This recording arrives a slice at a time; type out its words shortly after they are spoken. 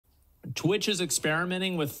Twitch is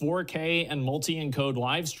experimenting with 4K and multi-encode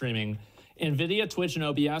live streaming. NVIDIA, Twitch, and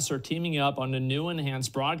OBS are teaming up on a new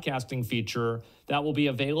enhanced broadcasting feature that will be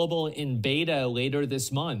available in beta later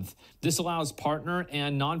this month. This allows partner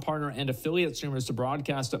and non-partner and affiliate streamers to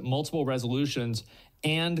broadcast at multiple resolutions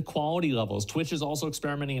and quality levels. Twitch is also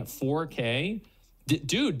experimenting at 4K.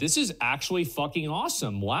 Dude, this is actually fucking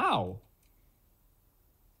awesome. Wow.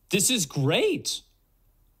 This is great.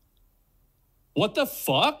 What the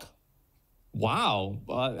fuck? Wow.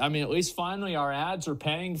 I mean, at least finally our ads are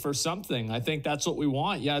paying for something. I think that's what we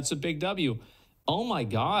want. Yeah, it's a big W. Oh my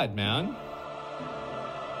God, man.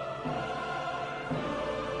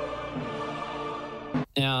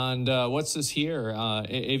 And what's this here?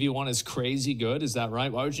 AV1 is crazy good. Is that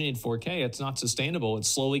right? Why would you need 4K? It's not sustainable. It's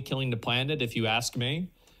slowly killing the planet, if you ask me.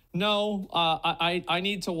 No, I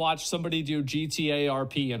need to watch somebody do GTA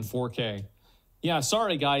RP in 4K. Yeah,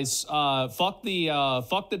 sorry guys. Fuck the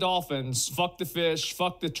dolphins, fuck the fish,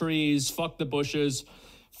 fuck the trees, fuck the bushes,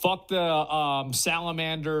 fuck the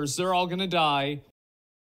salamanders. They're all gonna die.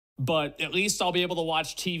 But at least I'll be able to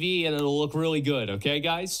watch TV and it'll look really good, okay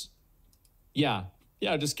guys? Yeah,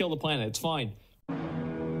 just kill the planet, it's fine.